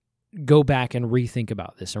to go back and rethink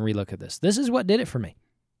about this and relook at this? This is what did it for me.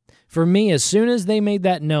 For me, as soon as they made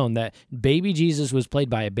that known that baby Jesus was played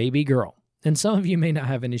by a baby girl, and some of you may not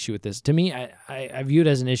have an issue with this. To me, I view it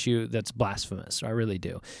as an issue that's blasphemous. I really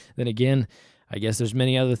do. Then again, I guess there's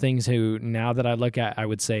many other things who, now that I look at, I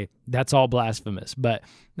would say that's all blasphemous. But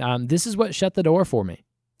this is what shut the door for me.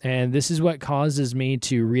 And this is what causes me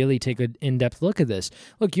to really take an in-depth look at this.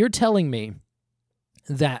 Look, you're telling me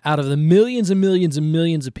that out of the millions and millions and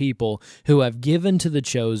millions of people who have given to The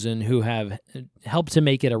Chosen, who have helped to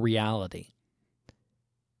make it a reality,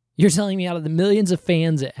 you're telling me out of the millions of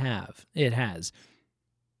fans it has,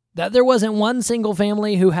 that there wasn't one single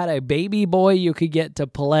family who had a baby boy you could get to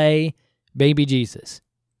play baby Jesus.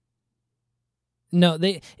 No,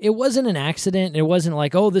 it wasn't an accident. It wasn't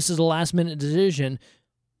like, oh, this is a last-minute decision.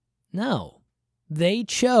 No, they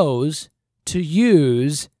chose to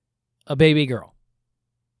use a baby girl.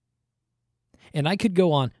 And I could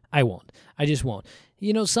go on. I won't. I just won't.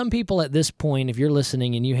 You know, some people at this point, if you're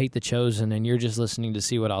listening and you hate The Chosen and you're just listening to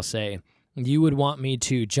see what I'll say, you would want me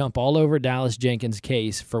to jump all over Dallas Jenkins'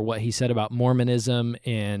 case for what he said about Mormonism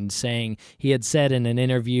and saying he had said in an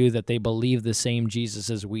interview that they believe the same Jesus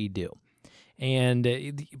as we do. And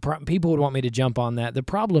people would want me to jump on that. The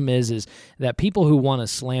problem is that people who want to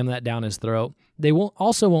slam that down his throat, they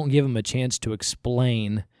won't give him a chance to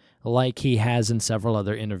explain like he has in several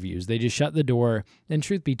other interviews. They just shut the door, and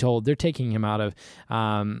truth be told, they're taking him out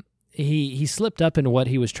of... He slipped up in what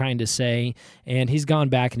he was trying to say, and he's gone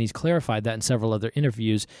back and he's clarified that in several other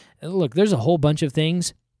interviews. And look, there's a whole bunch of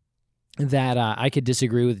things that I could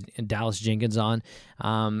disagree with Dallas Jenkins on,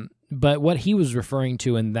 but what he was referring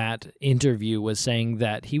to in that interview was saying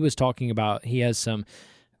that he was talking about he has some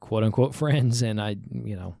quote-unquote friends, and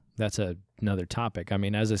that's another topic. I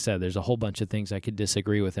mean, as I said, there's a whole bunch of things I could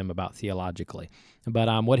disagree with him about theologically.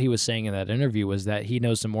 But what he was saying in that interview was that he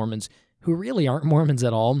knows some Mormons who really aren't Mormons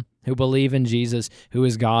at all, who believe in Jesus, who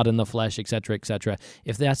is God in the flesh, etc., etc.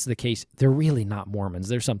 If that's the case, they're really not Mormons.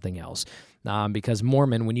 They're something else. Because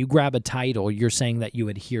Mormon, when you grab a title, you're saying that you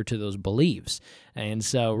adhere to those beliefs. And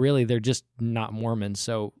so really, they're just not Mormons.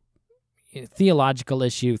 So theological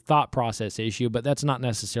issue, thought process issue, but that's not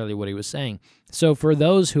necessarily what he was saying. So for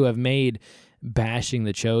those who have made bashing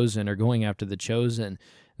The Chosen or going after The Chosen,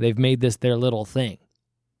 they've made this their little thing.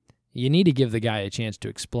 You need to give the guy a chance to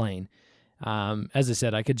explain. As I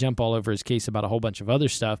said, I could jump all over his case about a whole bunch of other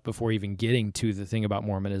stuff before even getting to the thing about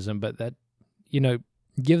Mormonism, but that,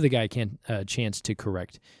 give the guy a chance to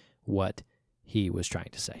correct what he was trying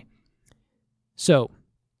to say. So,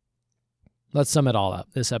 let's sum it all up.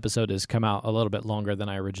 This episode has come out a little bit longer than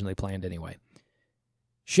I originally planned anyway.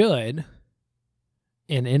 Should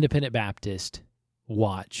an independent Baptist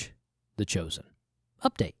watch The Chosen?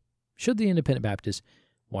 Update. Should the independent Baptist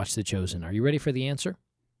watch The Chosen? Are you ready for the answer?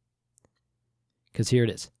 Because here it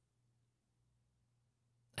is.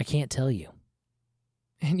 I can't tell you.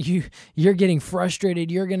 And you're getting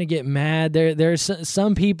frustrated. You're going to get mad. There's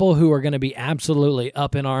some people who are going to be absolutely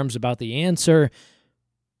up in arms about the answer,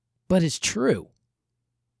 but it's true.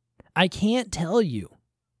 I can't tell you.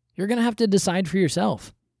 You're going to have to decide for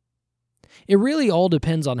yourself. It really all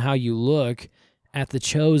depends on how you look at The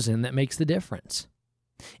Chosen that makes the difference.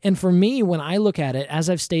 And for me, when I look at it, as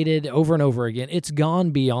I've stated over and over again, it's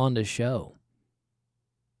gone beyond a show.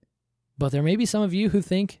 But there may be some of you who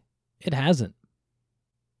think it hasn't.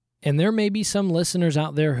 And there may be some listeners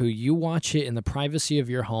out there who you watch it in the privacy of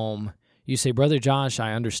your home. You say, Brother Josh,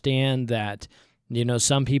 I understand that,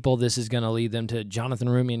 some people, this is going to lead them to Jonathan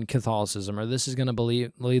Rumian Catholicism, or this is going to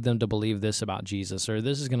lead them to believe this about Jesus, or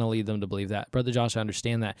this is going to lead them to believe that. Brother Josh, I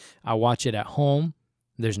understand that. I watch it at home.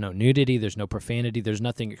 There's no nudity. There's no profanity. There's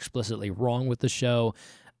nothing explicitly wrong with the show.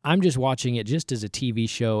 I'm just watching it just as a TV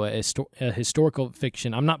show, a historical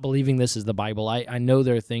fiction. I'm not believing this is the Bible. I know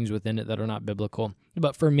there are things within it that are not biblical.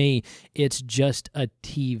 But for me, it's just a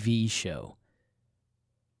TV show.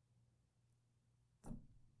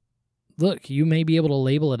 Look, you may be able to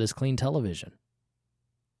label it as clean television.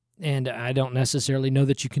 And I don't necessarily know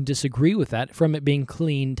that you can disagree with that from it being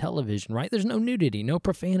clean television, right? There's no nudity, no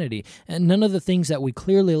profanity, and none of the things that we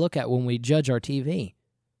clearly look at when we judge our TV.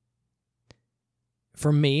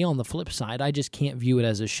 For me, on the flip side, I just can't view it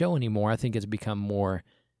as a show anymore. I think it's become more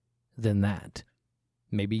than that.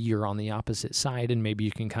 Maybe you're on the opposite side, and maybe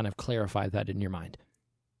you can kind of clarify that in your mind.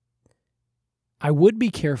 I would be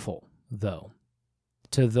careful, though,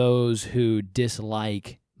 to those who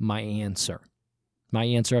dislike my answer. My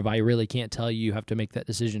answer of I really can't tell you, you have to make that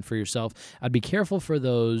decision for yourself. I'd be careful for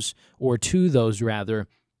those, or to those rather,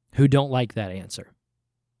 who don't like that answer.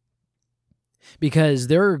 Because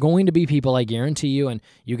there are going to be people, I guarantee you, and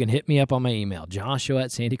you can hit me up on my email,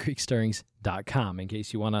 joshua@sandycreekstirrings.com, in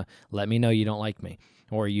case you want to let me know you don't like me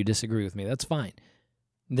or you disagree with me. That's fine.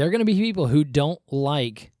 There are going to be people who don't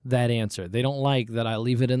like that answer. They don't like that I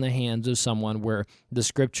leave it in the hands of someone where the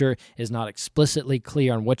Scripture is not explicitly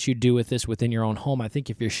clear on what you do with this within your own home. I think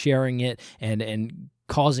if you're sharing it and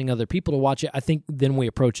causing other people to watch it, I think then we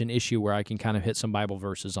approach an issue where I can kind of hit some Bible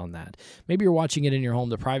verses on that. Maybe you're watching it in your home,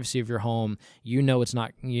 the privacy of your home. It's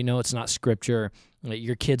not Scripture.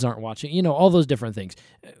 Your kids aren't watching. All those different things.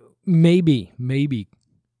 Maybe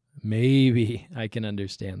I can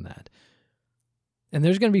understand that. And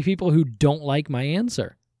there's going to be people who don't like my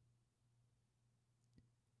answer.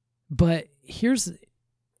 But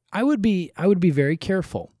I would be very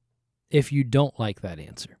careful if you don't like that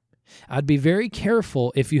answer. I'd be very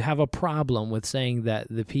careful if you have a problem with saying that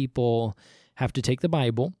the people have to take the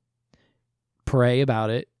Bible, pray about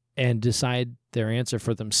it, and decide their answer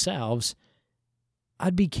for themselves.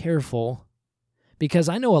 I'd be careful because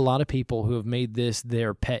I know a lot of people who have made this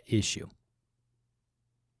their pet issue.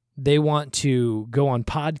 They want to go on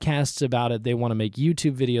podcasts about it. They want to make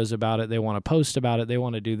YouTube videos about it. They want to post about it. They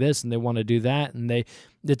want to do this and they want to do that, and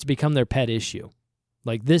it's become their pet issue.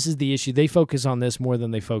 Like, this is the issue. They focus on this more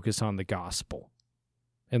than they focus on the gospel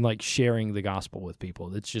and, sharing the gospel with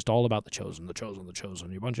people. It's just all about the chosen.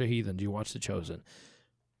 You bunch of heathens, you watch The Chosen.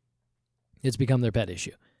 It's become their pet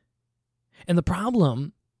issue. And the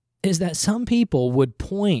problem is that some people would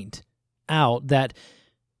point out that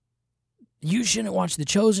you shouldn't watch The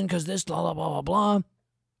Chosen because this, blah, blah, blah, blah, blah.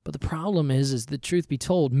 But the problem is the truth be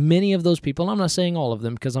told, many of those people, and I'm not saying all of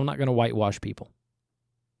them because I'm not going to whitewash people,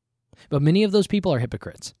 but many of those people are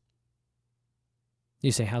hypocrites.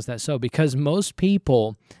 You say, how's that so? Because most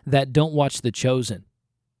people that don't watch The Chosen,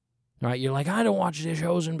 right? You're like, I don't watch The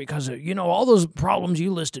Chosen because of, all those problems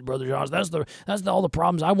you listed, Brother Josh. That's all the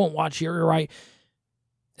problems. I won't watch here, right?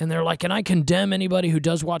 And they're like, and I condemn anybody who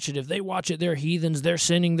does watch it. If they watch it, they're heathens, they're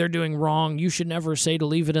sinning, they're doing wrong. You should never say to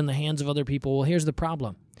leave it in the hands of other people. Well, here's the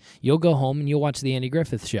problem. You'll go home and you'll watch the Andy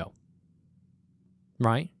Griffith Show,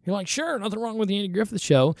 right? You're like, sure, nothing wrong with the Andy Griffith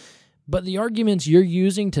Show. But the arguments you're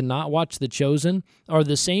using to not watch The Chosen are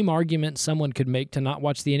the same arguments someone could make to not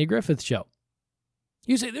watch the Andy Griffith Show.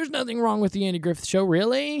 You say, there's nothing wrong with the Andy Griffith Show,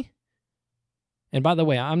 really? And by the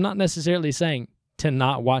way, I'm not necessarily saying to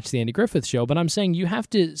not watch the Andy Griffith Show, but I'm saying you have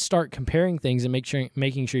to start comparing things and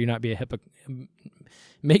making sure you're not being a hypocrite.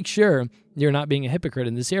 Make sure you're not being a hypocrite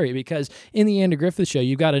in this area, because in the Andy Griffith Show,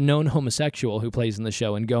 you've got a known homosexual who plays in the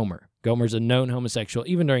show, and Gomer. Gomer's a known homosexual,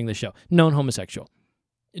 even during the show. Known homosexual.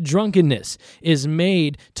 Drunkenness is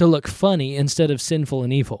made to look funny instead of sinful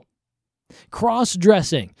and evil.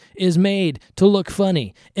 Cross-dressing is made to look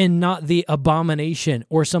funny and not the abomination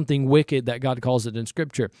or something wicked that God calls it in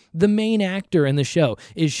Scripture. The main actor in the show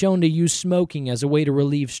is shown to use smoking as a way to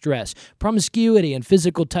relieve stress. Promiscuity and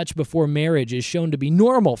physical touch before marriage is shown to be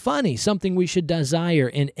normal, funny, something we should desire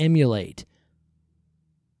and emulate.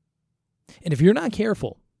 And if you're not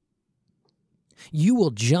careful, you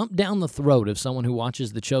will jump down the throat of someone who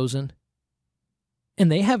watches The Chosen, and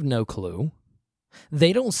they have no clue.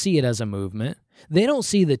 They don't see it as a movement. They don't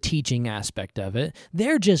see the teaching aspect of it.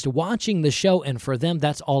 They're just watching the show, and for them,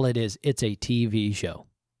 that's all it is. It's a TV show.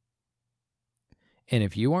 And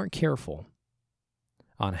if you aren't careful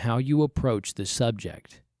on how you approach the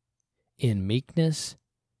subject in meekness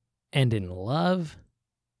and in love,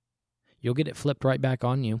 you'll get it flipped right back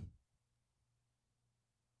on you.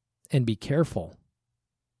 And be careful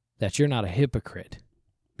that you're not a hypocrite.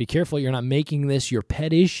 Be careful you're not making this your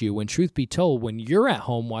pet issue when, truth be told, when you're at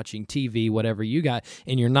home watching TV, whatever you got,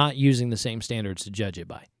 and you're not using the same standards to judge it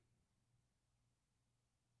by.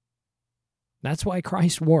 That's why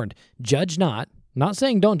Christ warned, judge not. Not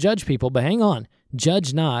saying don't judge people, but hang on.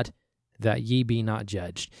 Judge not, that ye be not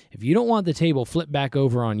judged. If you don't want the table flipped back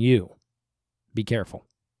over on you, be careful.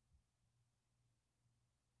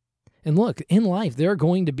 And look, in life, there are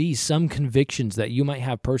going to be some convictions that you might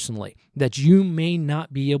have personally that you may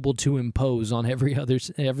not be able to impose on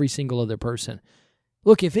every single other person.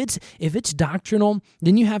 Look, if it's doctrinal,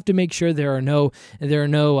 then you have to make sure there are no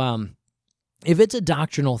if it's a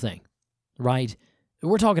doctrinal thing, right?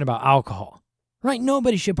 We're talking about alcohol, right?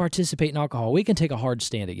 Nobody should participate in alcohol. We can take a hard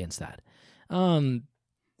stand against that.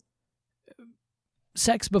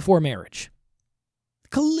 Sex before marriage.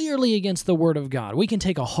 Clearly against the Word of God. We can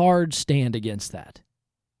take a hard stand against that.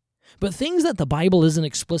 But things that the Bible isn't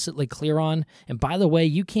explicitly clear on, and by the way,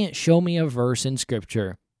 you can't show me a verse in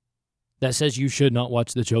Scripture that says you should not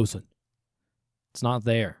watch The Chosen. It's not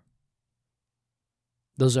there.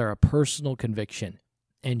 Those are a personal conviction,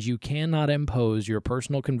 and you cannot impose your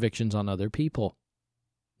personal convictions on other people.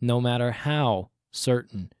 No matter how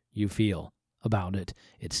certain you feel about it,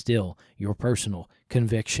 it's still your personal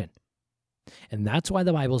conviction. And that's why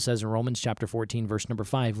the Bible says in Romans chapter 14, verse number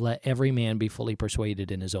 5, let every man be fully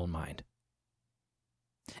persuaded in his own mind.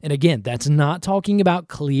 And again, that's not talking about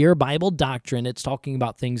clear Bible doctrine. It's talking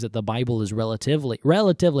about things that the Bible is relatively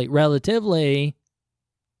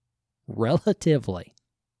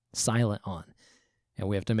silent on. And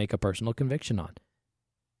we have to make a personal conviction on.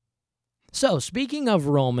 So, speaking of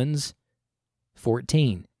Romans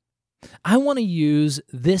 14, I want to use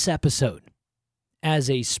this episode as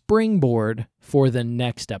a springboard for the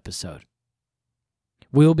next episode.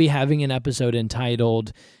 We'll be having an episode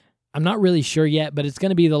entitled, I'm not really sure yet, but it's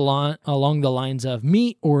going to be along the lines of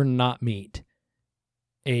meat or not meat,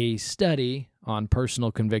 a study on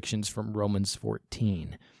personal convictions from Romans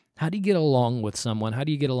 14. How do you get along with someone? How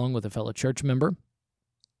do you get along with a fellow church member?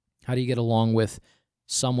 How do you get along with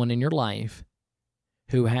someone in your life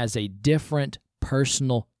who has a different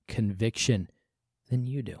personal conviction than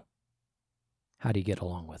you do? How do you get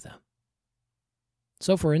along with them?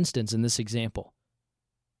 So, for instance, in this example,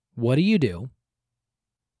 what do you do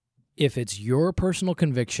if it's your personal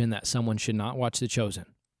conviction that someone should not watch The Chosen?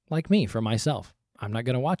 Like me, for myself. I'm not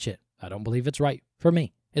going to watch it. I don't believe it's right for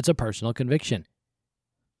me. It's a personal conviction.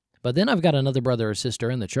 But then I've got another brother or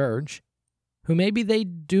sister in the church who maybe they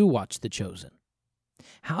do watch The Chosen.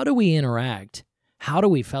 How do we interact? How do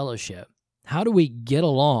we fellowship? How do we get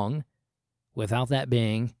along without that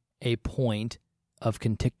being a point of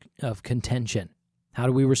contention? How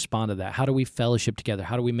do we respond to that? How do we fellowship together?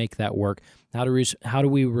 How do we make that work? How do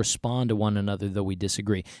we respond to one another though we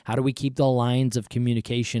disagree? How do we keep the lines of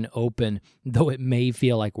communication open though it may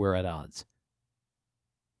feel like we're at odds?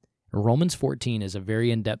 Romans 14 is a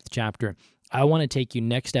very in-depth chapter. I want to take you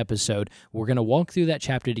next episode. We're going to walk through that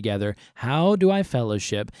chapter together. How do I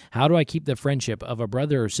fellowship? How do I keep the friendship of a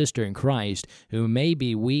brother or sister in Christ who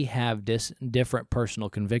maybe we have different personal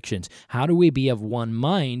convictions? How do we be of one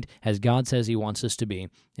mind as God says He wants us to be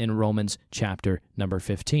in Romans chapter number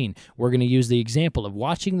 15? We're going to use the example of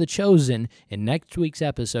watching The Chosen in next week's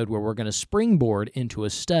episode where we're going to springboard into a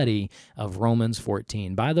study of Romans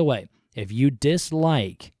 14. By the way, if you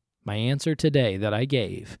dislike my answer today that I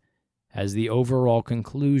gave as the overall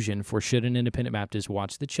conclusion for should an independent Baptist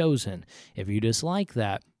watch The Chosen, if you dislike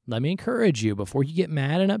that, let me encourage you, before you get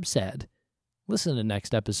mad and upset, listen to the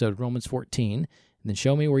next episode of Romans 14, and then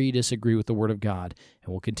show me where you disagree with the Word of God,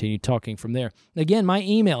 and we'll continue talking from there. Again, my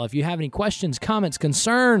email, if you have any questions, comments,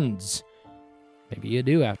 concerns, maybe you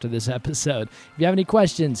do after this episode. If you have any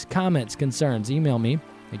questions, comments, concerns, email me.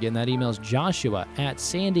 Again, that email is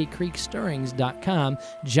joshua@sandycreekstirrings.com,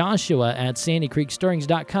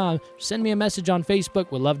 joshua@sandycreekstirrings.com. Send me a message on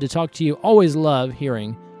Facebook. We'd love to talk to you. Always love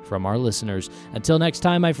hearing from our listeners. Until next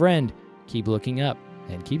time, my friend, keep looking up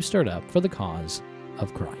and keep stirred up for the cause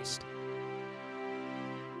of Christ.